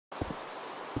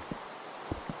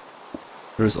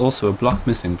there is also a block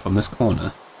missing from this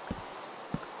corner.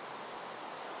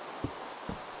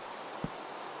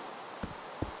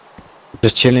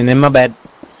 Just chilling in my bed.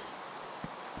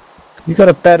 You got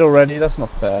a bed already, that's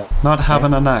not fair. Not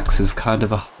having an axe is kind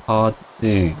of a hard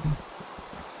thing.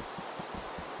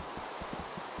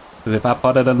 Because if I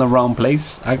put it in the wrong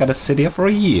place, I gotta sit here for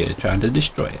a year trying to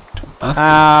destroy it.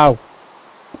 Ow!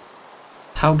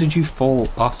 How did you fall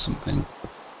off something?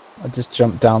 I just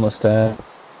jumped down the stair.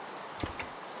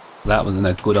 That wasn't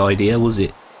a good idea, was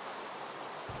it?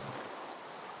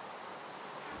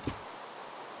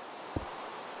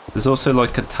 There's also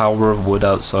like a tower of wood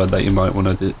outside that you might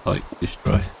want to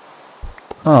destroy.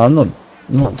 Oh, I'm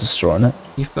not destroying it.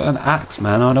 You've got an axe,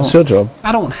 man. It's your job.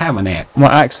 I don't have an axe.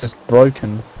 My axe is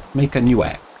broken. Make a new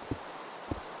axe.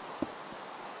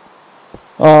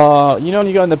 You know when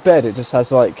you go in the bed, it just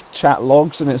has like chat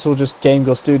logs, and it's all just Game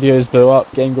Girl Studios blew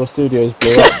up, Game Girl Studios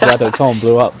blew up, Shadow Tom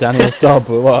blew up, Daniel Star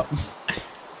blew up.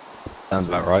 Sounds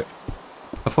about right.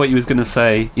 I thought you was gonna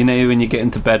say, you know, when you get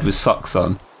into bed with socks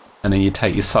on, and then you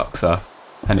take your socks off,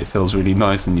 and it feels really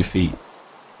nice on your feet.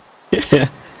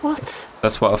 What?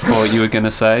 That's what I thought you were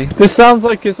gonna say. This sounds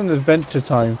like it's an Adventure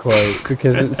Time quote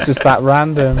because it's just that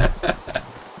random.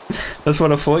 That's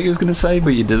what I thought you was gonna say,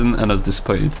 but you didn't, and I was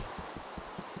disappointed.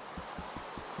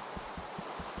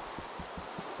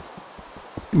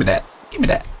 Give me that. Give me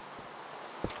that.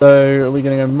 So, are we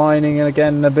going to go mining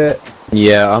again in a bit?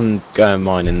 Yeah, I'm going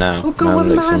mining now. Now I'm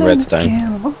looking some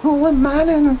redstone. We're going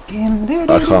mining again.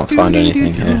 I can't find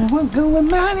anything here. We're going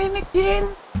mining again.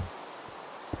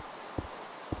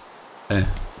 Okay.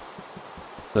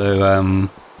 So,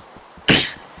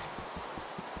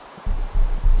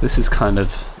 this is kind of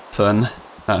fun,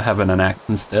 not having an axe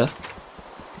and stuff.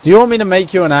 Do you want me to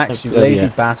make you an axe, you lazy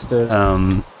bastard?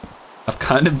 I've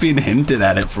kind of been hinting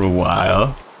at it for a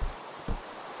while.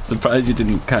 Surprised you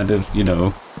didn't kind of, you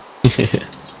know.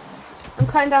 I'm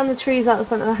cutting down the trees out the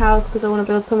front of the house because I want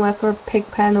to build somewhere for a pig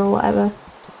pen or whatever.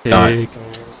 Pig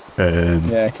pen.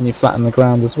 Yeah, can you flatten the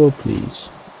ground as well, please?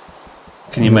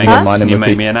 Can you make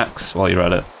me an axe while you're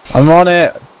at it? I'm on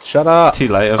it. Shut up. It's too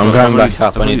late. I'm going back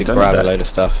up. I need to grab a load of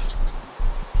stuff.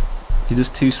 You're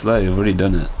just too slow. You've already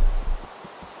done it.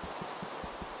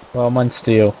 Well, mine's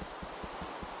steel.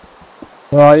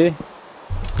 Where are you?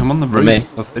 I'm on the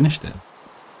roof. I've finished it.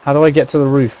 How do I get to the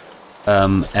roof?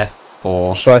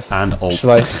 F4 and Alt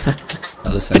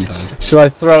at the same time. Should I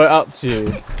throw it up to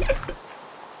you?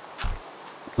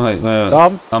 Wait,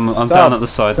 Tom? I'm down at the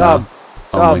side now.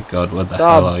 Oh my god, where the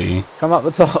hell are you? Come up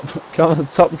the top. Come up the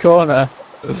top corner.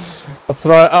 I'll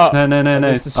throw it up. No.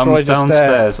 I'm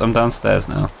downstairs. I'm downstairs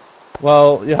now.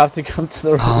 Well, you have to come to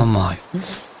the roof. Oh my.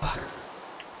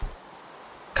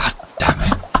 God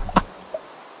damn it.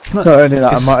 Not only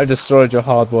that, I might have destroyed your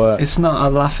hard work. It's not a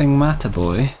laughing matter,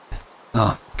 boy.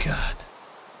 Oh god.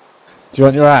 Do you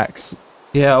want your axe?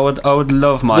 Yeah, I would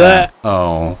love my axe.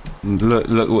 Oh,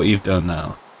 look what you've done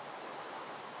now.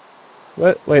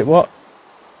 Wait, what?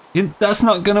 That's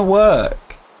not gonna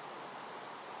work.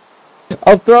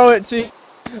 I'll throw it to you.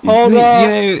 Hold on. You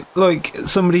know, like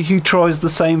somebody who tries the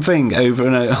same thing over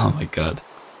and over. Oh my god.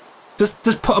 Just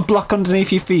put a block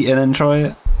underneath your feet and then try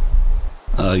it.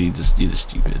 Oh, you're just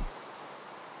stupid.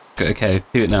 Okay,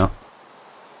 do it now.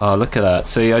 Oh, look at that.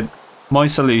 See, my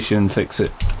solution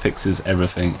fixes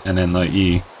everything, and then like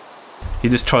you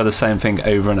just try the same thing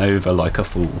over and over like a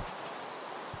fool.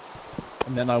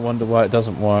 And then I wonder why it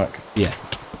doesn't work. Yeah,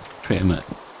 pretty much.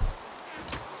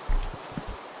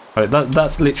 Right,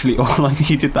 that's literally all I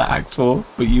needed that axe for.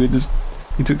 But you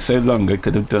took so long. I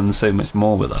could have done so much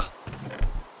more with that.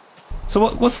 So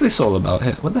what's this all about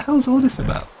here? What the hell's all this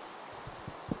about?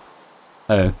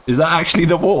 Oh, is that actually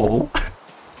the wall?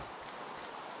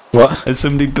 What? Has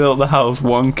somebody built the house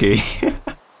wonky?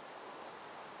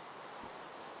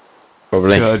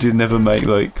 Probably. God, you never make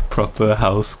like proper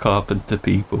house carpenter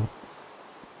people.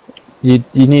 You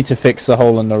need to fix the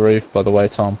hole in the roof, by the way,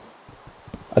 Tom.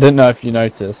 I didn't know if you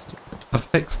noticed. I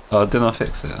fixed. Oh, didn't I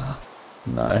fix it?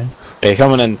 No. Okay,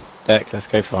 come on in, Deck. Let's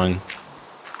go find.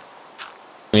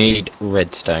 We need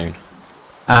redstone.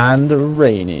 And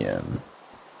uranium.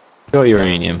 Got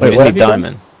uranium. Wait, we just need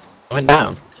diamond. I went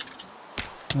down.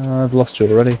 I've lost you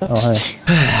already. Oh, hey.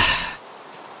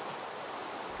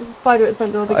 There's a spider at the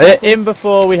front door. In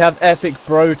before we have epic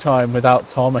bro time without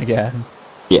Tom again.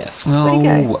 Yes.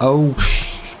 Oh,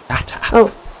 shut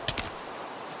up.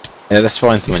 Yeah, let's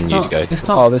find somewhere new to go. It's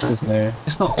not, oh, this is new.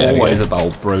 It's not always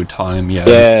about bro time, yeah.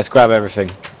 Yeah, let's grab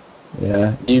everything.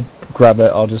 Yeah, you grab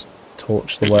it, I'll just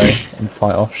torch the way and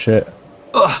fight off shit.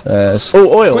 Oil!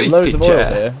 Loads of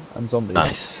oil here, and zombies.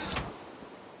 Nice.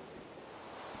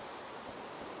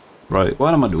 Right,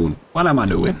 what am I doing? What am I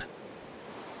doing?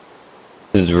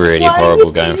 This is really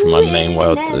horrible going from my main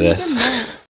world to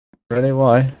this. Really?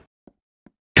 Why?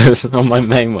 Because on my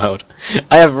main world,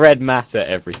 I have red matter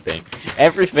everything.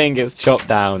 Everything gets chopped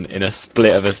down in a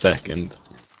split of a second.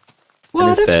 And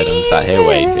instead I'm sat here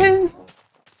waiting.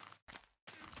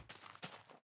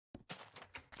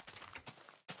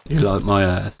 You like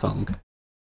my song?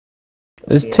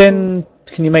 Is tin...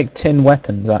 Can you make tin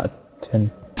weapons out of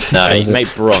tin? No, you can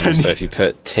make bronze, so if you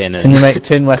put tin and... Can you make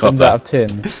tin weapons copper. out of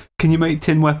tin? Can you make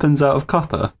tin weapons out of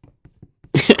copper?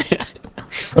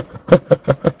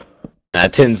 Nah,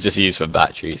 tin's just used for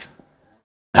batteries.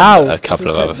 And Ow! a couple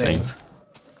of What's other happening? things.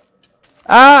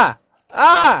 Ah!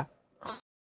 Ah!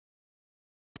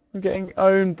 I'm getting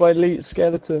owned by elite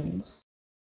skeletons.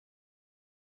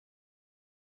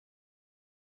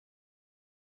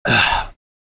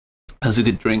 That's a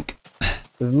good drink.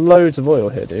 There's loads of oil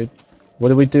here, dude. What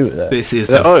do we do with it? This is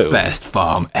The the oil? best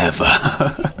farm ever.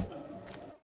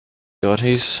 God,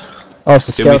 who's... Oh, it's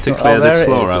a Do we need skeleton. to clear oh, this there it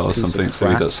floor is, a out or piece of something so we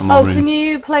crap. got some more Oh, can room?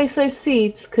 you place those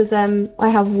seeds? Because I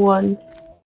have one.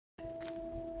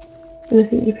 And I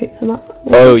think you picked some up.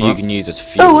 Oh, you can use as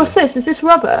fuel. Oh, what's this? Is this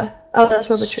rubber? Oh, that's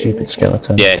rubber trees. Stupid okay.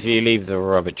 skeleton. Yeah, if you leave the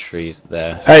rubber trees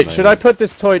there. for Hey, the should I moment. put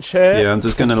this torch here? Yeah, I'm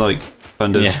just gonna like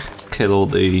kind of Yeah. kill all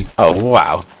the Oh,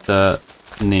 wow. dirt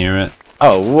near it.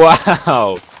 Oh,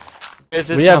 wow. Where's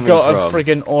this We have coming got from? a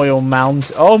friggin' oil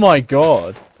mount. Oh my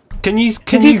god. Can you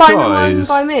Did you find guys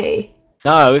the one by me?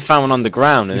 No, we found one on the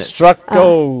ground and You it's... struck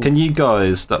gold. can you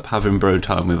guys stop having bro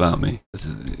time without me?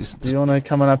 Do you want to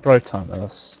come and have bro time with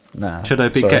us? Nah. Should I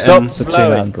be Sorry. getting- Stop the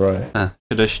two-man bro.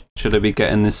 Should I be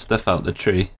getting this stuff out the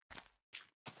tree?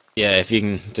 Yeah, if you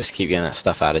can just keep getting that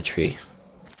stuff out of the tree.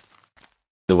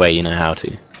 The way you know how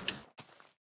to.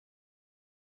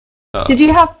 Did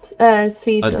you have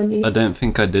seeds on you? I don't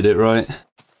think I did it right.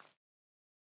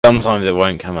 Sometimes it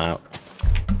won't come out.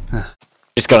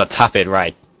 Just gotta tap it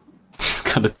right. Just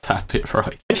gotta tap it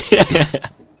right. Get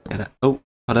it. Oh,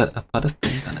 put a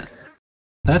thing on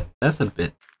it. That's a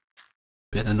bit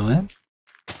annoying.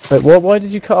 Wait, what? Why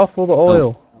did you cut off all the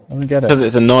oil? I don't get Because it.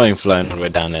 it's annoying flowing all the way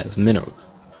down there. It's minerals.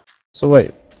 So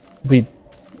wait, we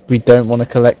don't want to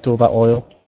collect all that oil.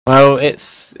 Well,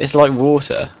 it's like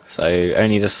water, so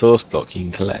only the source block you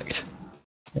can collect.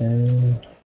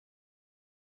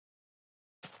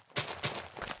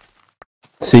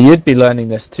 So you'd be learning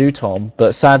this too, Tom,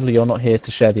 but sadly you're not here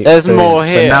to share the There's experience. more So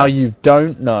here. now you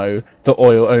don't know that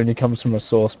oil only comes from a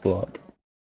source block.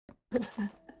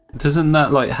 Doesn't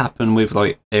that like happen with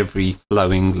like every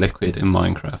flowing liquid in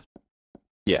Minecraft?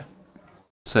 Yeah.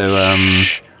 So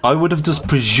I would have just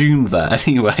presumed that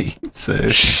anyway. So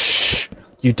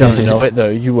You don't know it though.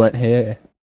 You weren't here.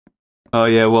 oh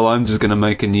yeah, well I'm just gonna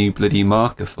make a new bloody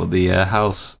marker for the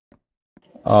house.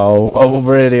 Oh,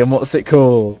 really? And what's it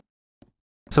called?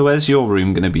 So where's your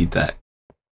room gonna be, Deck?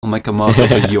 I'll make a marker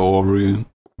for your room.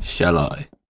 Shall I?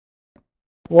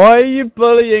 Why are you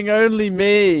bullying only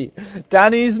me?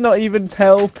 Danny's not even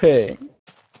helping.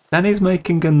 Danny's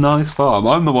making a nice farm.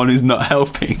 I'm the one who's not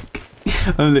helping.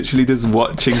 I'm literally just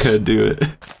watching her do it.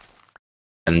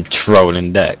 And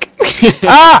trolling Deck.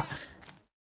 Ah!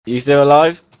 You still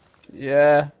alive?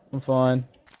 Yeah, I'm fine.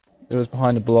 It was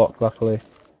behind a block, luckily.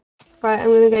 Right,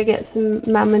 I'm gonna go get some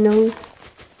mammals.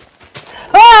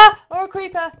 Ah! Or a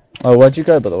creeper! Oh, where'd you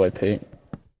go, by the way, Pete?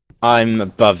 I'm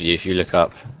above you if you look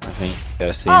up. I think you're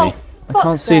gonna see Oh, me. I can't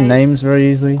fuck's see sake. names very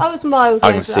easily. I was miles I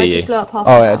away, can but see I you. just blew up half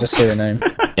Oh, the yeah, I house. just saw your name.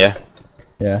 Yeah.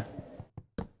 Yeah.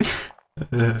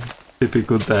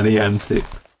 Typical Danny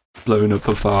antics. Blowing up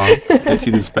a farm that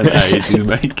she just spent ages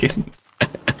making.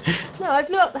 No, I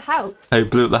blew up the house. Hey,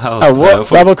 blew up the house. Oh, what? I thought,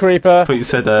 Double creeper. I thought you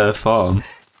said farm.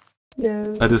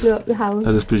 No, I just- blew up the house.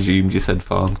 I just presumed you said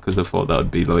farm because I thought that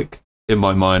would be like, in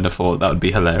my mind I thought that would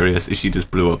be hilarious if she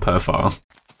just blew up her farm.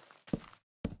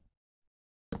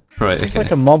 Right, It's okay.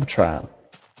 like a mob trap.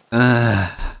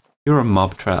 You're a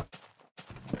mob trap.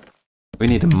 We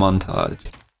need a montage.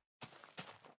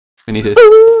 We need a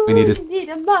We need a- need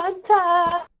a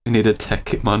montage.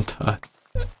 Tekkit montage.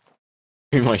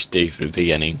 Too much do for the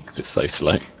beginning because it's so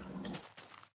slow.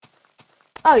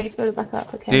 Oh, you've got it back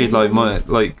up, okay.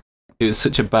 Dude, it was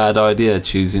such a bad idea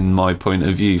choosing my point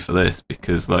of view for this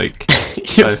because like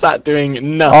You're Oh. sat doing Our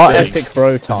nothing. epic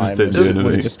bro time don't do it to would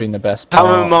me. have just been the best Come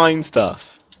part. and mine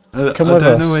stuff. I Come with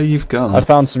don't know us. where you've gone. I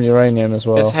found some uranium as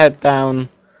well. Just head down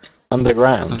I've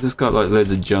underground. just got like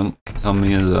loads of junk on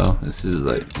me as well. This is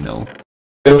like, you know.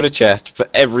 Build a chest, put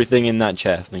everything in that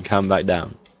chest, and come back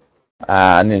down.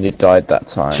 Ah, I nearly died that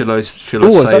time. Should I Ooh, is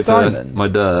that save diamond? my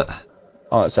dirt?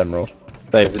 Oh, it's emerald.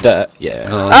 Save the dirt. Yeah.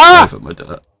 Oh, Ah! save up my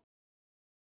dirt.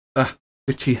 Ah,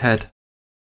 itchy head.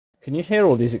 Can you hear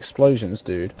all these explosions,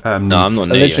 dude? No, I'm not I near you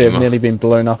literally have anymore. nearly been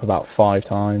blown up about 5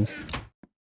 times.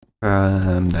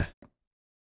 No.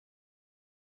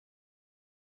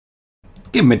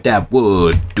 Give me that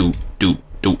wood, do.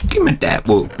 Give me that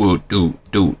wood,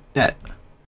 do. That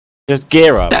Just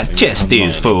gear up. chest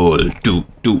is full, do.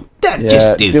 That Yeah,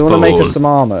 chest do is you want to full. make us some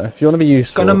armor? If you want to be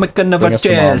useful, Gonna make another bring us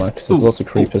some armor, chest. 'cause there's lots of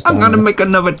creepers I'm down gonna there. make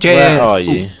another chest. Where are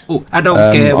you? Ooh, I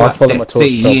don't care I'll what follow my they're torch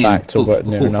trail saying. back to where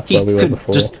near enough he where we were could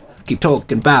before. just keep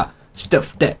talking about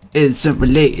stuff that isn't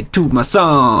related to my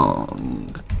song.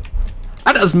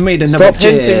 I just made another Stop chest.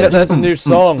 hinting that there's a new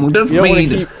song. You Just don't want to made-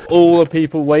 keep all the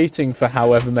people waiting for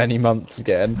however many months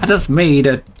again. I just made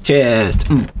a chest.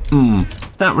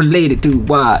 Not related to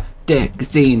what Deck is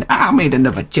saying. I made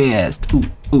another chest.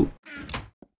 Ooh.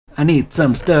 I need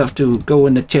some stuff to go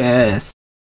in the chest.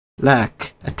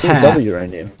 Like a tap Double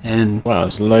uranium. and Wow,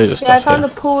 there's loads of Yeah, I stuff found a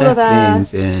here. pool of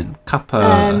saplings and copper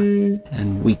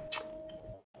and wheat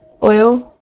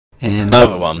oil. and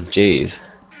Another one, jeez.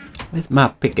 where's my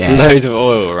pickaxe? Loads of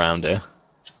oil around here.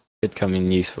 Could come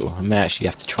in useful. I may actually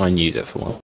have to try and use it for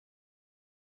one.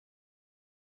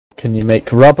 Can you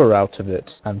make rubber out of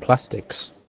it and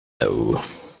plastics? Oh.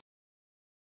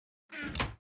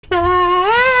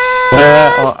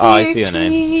 Where? Oh, I see your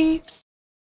name.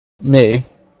 Me?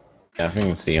 Yeah, I think I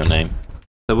can see your name.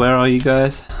 So where are you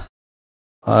guys?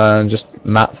 Just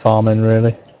mat farming,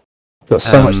 really. Got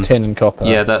so much tin and copper.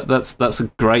 Yeah, that's a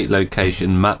great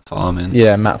location, map farming.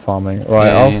 Yeah, mat farming. Right,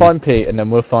 Yeah, I'll yeah. find Pete and then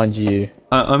we'll find you.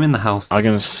 I'm in the house. I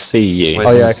can see you. Wait,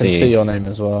 Oh yeah, I can see your name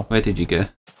as well. Where did you go?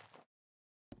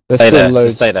 There's Stay still there. Just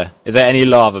loads. stay there. Is there any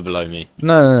lava below me?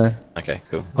 No. Okay,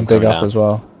 cool. I'll dig coming up down. as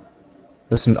well.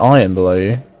 There's some iron below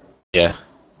you. Yeah.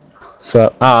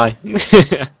 So Hi.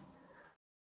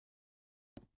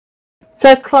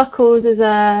 So Cluckles is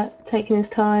taking his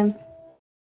time.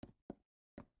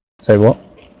 say what?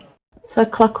 So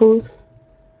Cluckles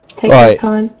taking Right. his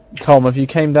time. Tom, have you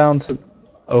came down to?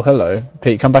 Oh hello,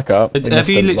 Pete. Come back up. We Have missed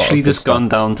you a lot literally of good just gone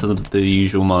down to the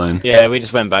usual mine? Yeah, we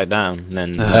just went back down, and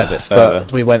then a bit further.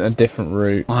 But we went a different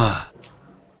route. Ah,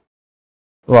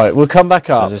 Right, we'll come back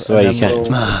up. Is this the way and you then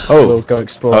came? We'll go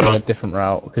exploring Hold a on. different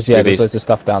route. Because yeah, there's Maybe- loads of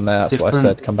stuff down there. That's what I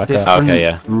said. Come back up. different Okay,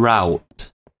 yeah. route.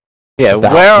 Yeah,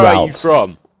 That where are you route.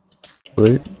 from?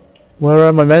 Route? Where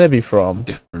am I meant to be from?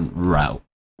 Different route.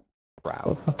 What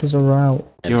the fuck is a route?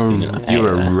 Never seen it.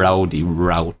 You're a Yeah. rowdy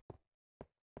route.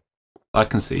 I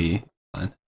can see you.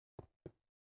 Fine.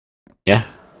 Yeah.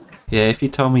 Yeah, if you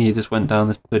told me you just went down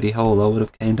this bloody hole, I would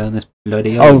have came down this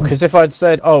bloody Oh, hole. because if I'd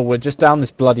said, "Oh, we're just down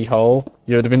this bloody hole,"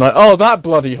 you would have been like, "Oh, that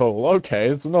bloody hole. Okay,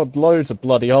 there's not loads of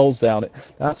bloody holes down it.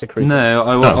 That's a creepy." No,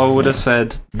 I Oh, would have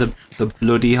said the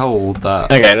bloody hole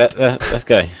that. Okay, let's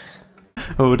go.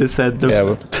 I would have said the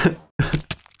Yeah,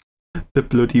 the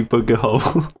bloody bugger hole.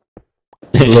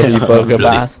 Bloody bugger bloody,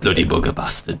 bastard. bloody bugger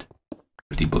bastard.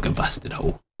 Bloody bugger bastard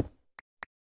hole.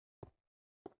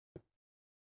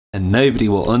 And nobody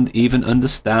will even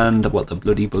understand what the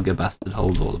bloody bugger bastard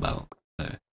hole's all about.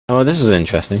 Oh, this was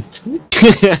interesting.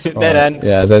 Dead Right, end.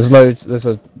 yeah, there's loads. There's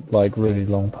a like really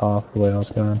long path the way I was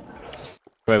going.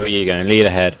 Where were you going? Lead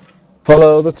ahead.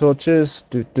 Follow the torches.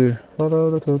 Do.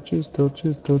 Follow the torches.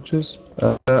 Torches.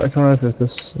 I can't remember if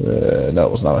this. No,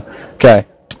 it wasn't that one. Okay.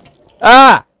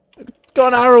 Ah!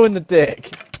 Got an arrow in the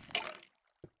dick.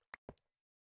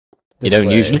 You This don't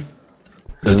way. usually.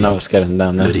 There's another skeleton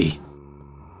down there. Bloody.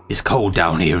 It's cold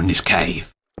down here in this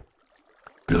cave.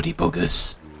 Bloody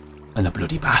buggers. And the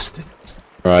bloody bastards.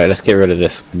 Right, let's get rid of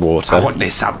this water. I want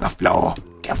this on the floor.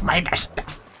 Give me the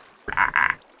stuff.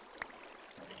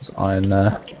 There's iron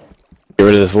there. Get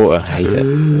rid of this water. I hate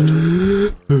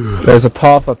it. There's a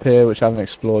path up here which I haven't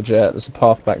explored yet. There's a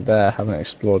path back there I haven't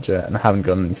explored yet, and I haven't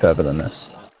gone any further than this.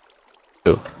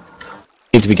 Cool.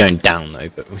 Need to be going down though,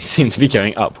 but we seem to be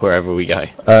going up wherever we go.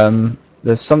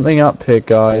 There's something up here,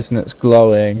 guys, and it's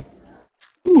glowing.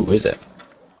 Ooh, is it?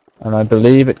 And I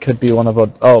believe it could be one of our...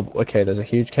 Oh, okay, there's a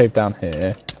huge cave down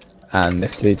here. And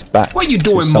this leads back What are you to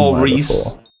doing, somewhere Maurice?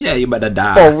 before. Yeah, you better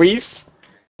die. Oh, Reese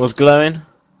was glowing.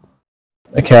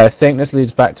 Okay, I think this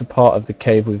leads back to part of the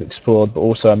cave we've explored, but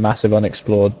also a massive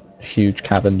unexplored huge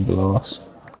cavern below us.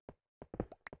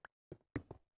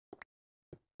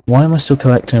 Why am I still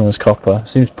collecting all this copper?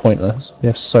 Seems pointless. We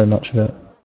have so much of it.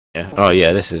 Yeah. Oh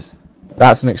yeah, this is.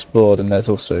 That's unexplored, and there's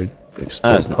also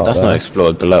explored That's part not there.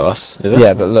 explored below us, is it?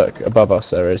 Yeah, but look, above us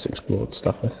there is explored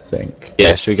stuff, I think.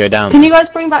 Yeah. Should we go down? Can you guys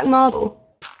bring back marble?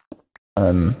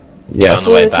 Yeah, Yes. on the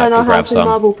way We'll back, turn we'll our grab house in some.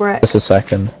 marble brick. Just a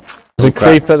second. There's a Oh, crap.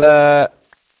 creeper there.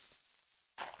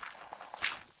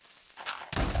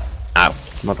 Ow,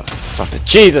 motherfucker!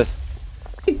 Jesus!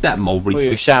 Take that, Well, you were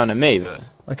Maurice. shouting at me, but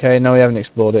Okay, no, we haven't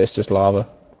explored it, it's just lava.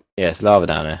 Yeah, it's lava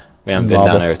down there. We haven't been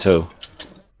Lava. down there at all.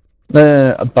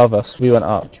 No, above us. We went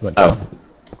up. You went down.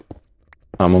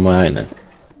 I'm on my own then.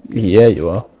 Yeah, you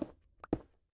are.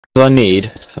 All I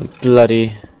need some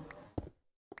bloody.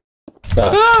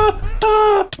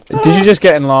 Did you just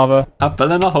get in lava? I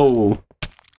fell in a hole.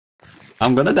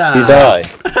 I'm gonna die. You die.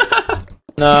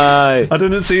 No. I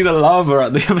didn't see the lava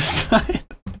at the other side.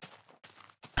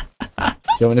 Do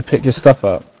you want me to pick your stuff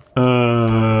up?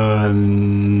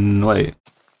 Wait.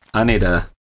 I need a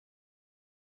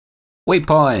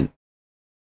waypoint.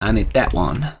 I need that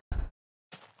one.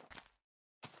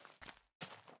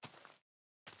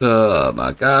 Oh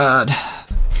my god.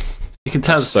 You can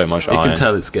tell. That's so much You iron. can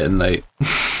tell it's getting late.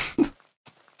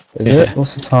 Is it?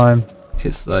 What's the time?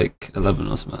 It's like 11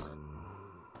 or something.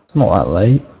 It's not that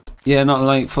late. Yeah, not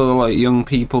late for like young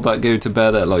people that go to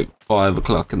bed at like 5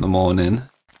 o'clock in the morning.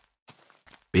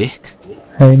 Vic?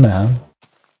 Hey man.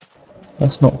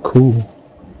 That's not cool.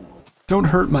 Don't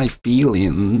hurt my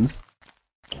feelings.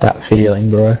 That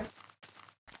feeling, bro.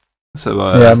 So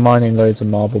Yeah, I'm mining loads of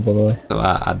marble, by the way. So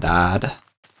I died.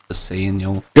 Just saying,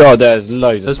 yo. God, there's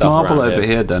loads of There's stuff marble around over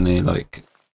here. here, Danny. Like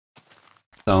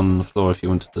down on the floor if you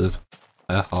wanted to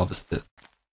harvest it.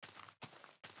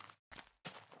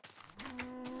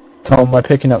 Tom, am I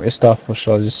picking up your stuff, or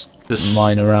should I just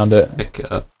mine around it? Pick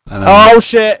it up. And then Oh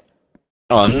shit!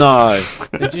 Oh no.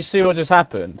 Did you see what just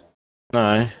happened?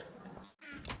 No.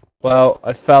 Well,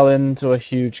 I fell into a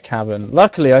huge cavern.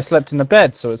 Luckily, I slept in the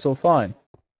bed, so it's all fine.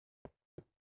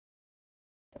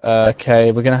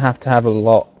 Okay, we're gonna have to have a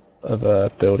lot of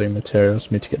building materials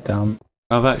for me to get down.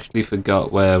 I've actually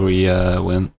forgot where we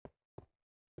went.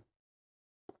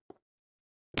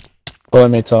 Follow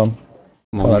me, Tom.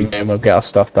 Follow More me and we'll get our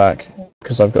stuff back.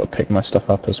 Because I've got to pick my stuff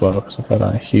up as well, because I fell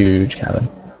down a huge cavern.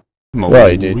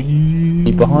 Right, dude.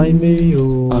 You behind me,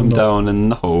 or I'm not? down in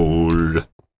the hole.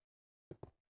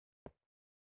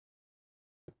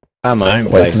 I'm my own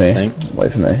Wait place, for I me. think.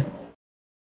 Wait for me.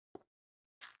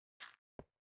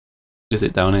 Is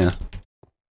it down here?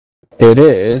 It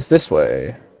is this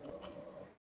way.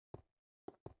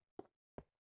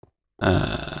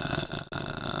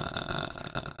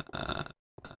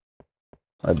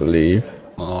 I believe.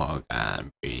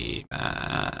 Morgan Freeman.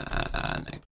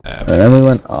 And then we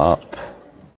went up.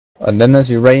 And then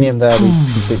there's uranium there we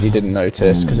completely didn't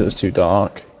notice because it was too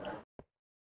dark.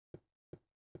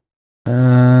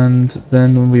 And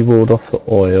then when we walled off the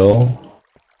oil.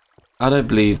 I don't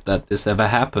believe that this ever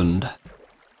happened.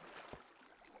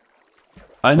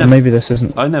 Or maybe this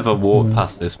isn't. I never walked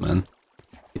past this, man.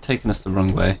 You're taking us the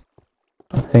wrong way.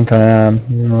 I think I am.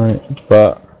 You're right.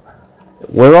 But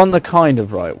we're on the kind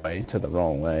of right way to the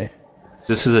wrong way.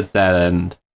 This is a dead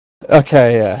end.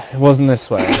 Okay, yeah. It wasn't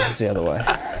this way. It was the other way.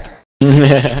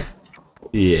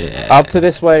 Yeah. Up to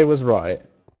this way was right.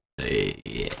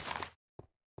 Yeah.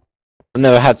 I've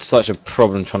never had such a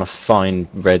problem trying to find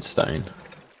redstone.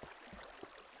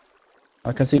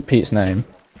 I can see Pete's name.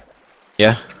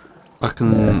 Yeah?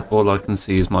 All I can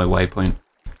see is my waypoint.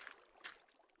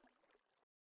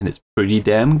 And it's pretty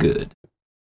damn good.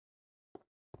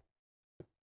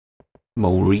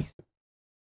 Maurice.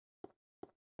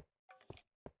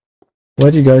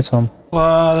 Where'd you go, Tom?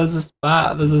 Wow, there's a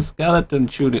spot, there's a skeleton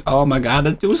shooting. Oh my god,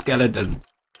 there's 2 skeletons.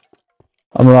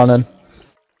 I'm running.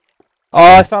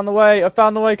 Oh, I found the way! I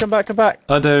found the way! Come back, come back!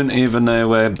 I don't even know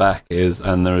where back is,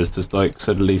 and there is just like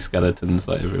suddenly skeletons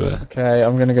like everywhere. Okay,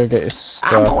 I'm gonna go get your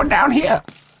stuff. I'm going down here!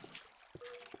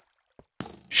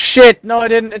 Shit! No, I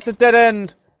didn't! It's a dead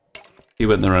end! He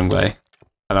went the wrong way.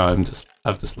 I know,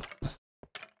 I've just lost myself.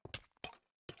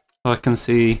 I can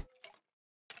see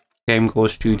Game Core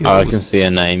Studios. Oh, I can see a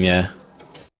name, yeah.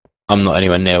 I'm not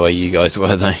anywhere near where you guys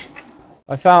were, though.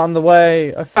 I found the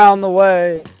way! I found the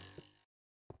way!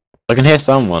 I can hear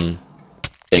someone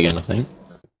digging, I think.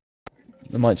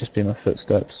 It might just be my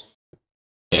footsteps.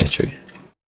 Yeah, true.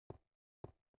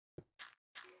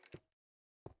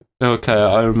 Okay,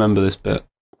 I remember this bit.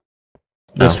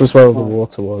 This was where all the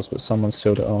water was, but someone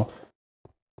sealed it off.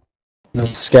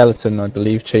 There's a skeleton, I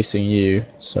believe, chasing you.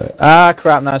 So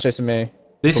crap! Now it's chasing me.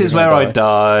 This Probably is where gonna I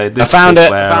died. This found is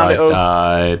it, where found it all.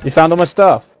 died. You found all my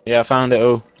stuff. Yeah, I found it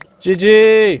all.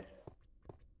 GG.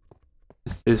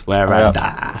 This is where Oh, I yeah.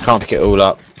 died. I can't pick it all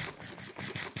up.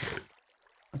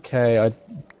 Okay, I'm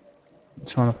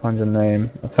trying to find your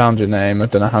name. I found your name. I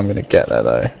don't know how I'm gonna get there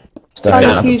though. Still Found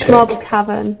don't a have huge pick. marble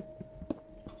cavern.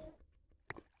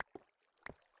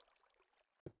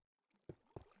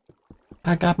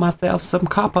 I got myself some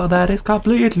copper that is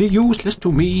completely useless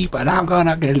to me, but I'm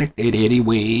gonna collect it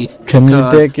anyway. Can you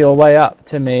because- dig your way up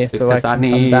to me so I Because I can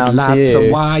come need down to lots of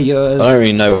you? wires. I don't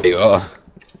really know where you are.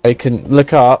 I can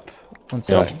look up. One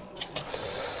sec.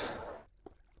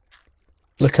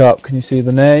 Look up. Can you see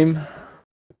the name?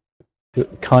 You're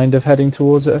kind of heading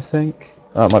towards it, I think.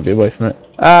 Oh, it might be away from it.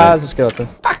 Ah, there's a skeleton.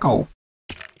 Back off.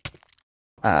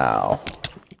 Ow.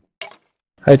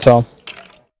 Hey, Tom.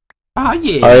 Ah,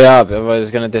 yeah. Hurry up,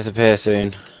 everybody's gonna disappear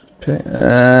soon.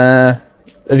 Have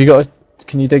you got?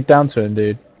 Can you dig down to him,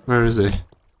 dude? Where is he?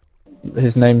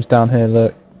 His name's down here.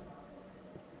 Look.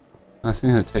 That's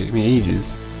gonna take me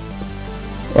ages.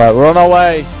 Right, we're on our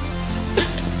way.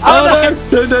 Oh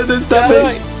no! No, don't stop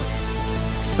me!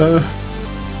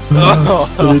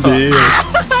 Oh dear.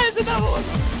 There's another one!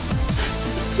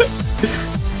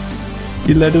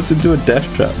 You led us into a death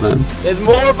trap, man. There's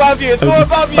more above you! There's more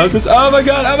above you! Oh my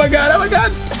god! Oh my god! Oh my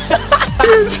god!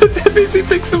 He's busy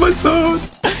fixing my sword.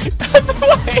 I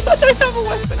don't have a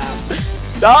weapon out.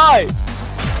 Die!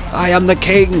 I am the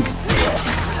king,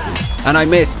 and I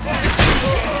missed.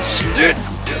 Shit!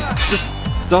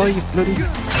 Just die, you bloody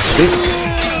bitch!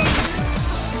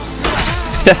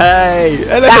 Hey!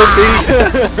 Hello,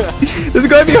 Pete! There's a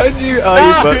guy behind you! Oh,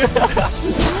 you fuck!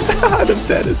 And I'm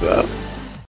dead as well.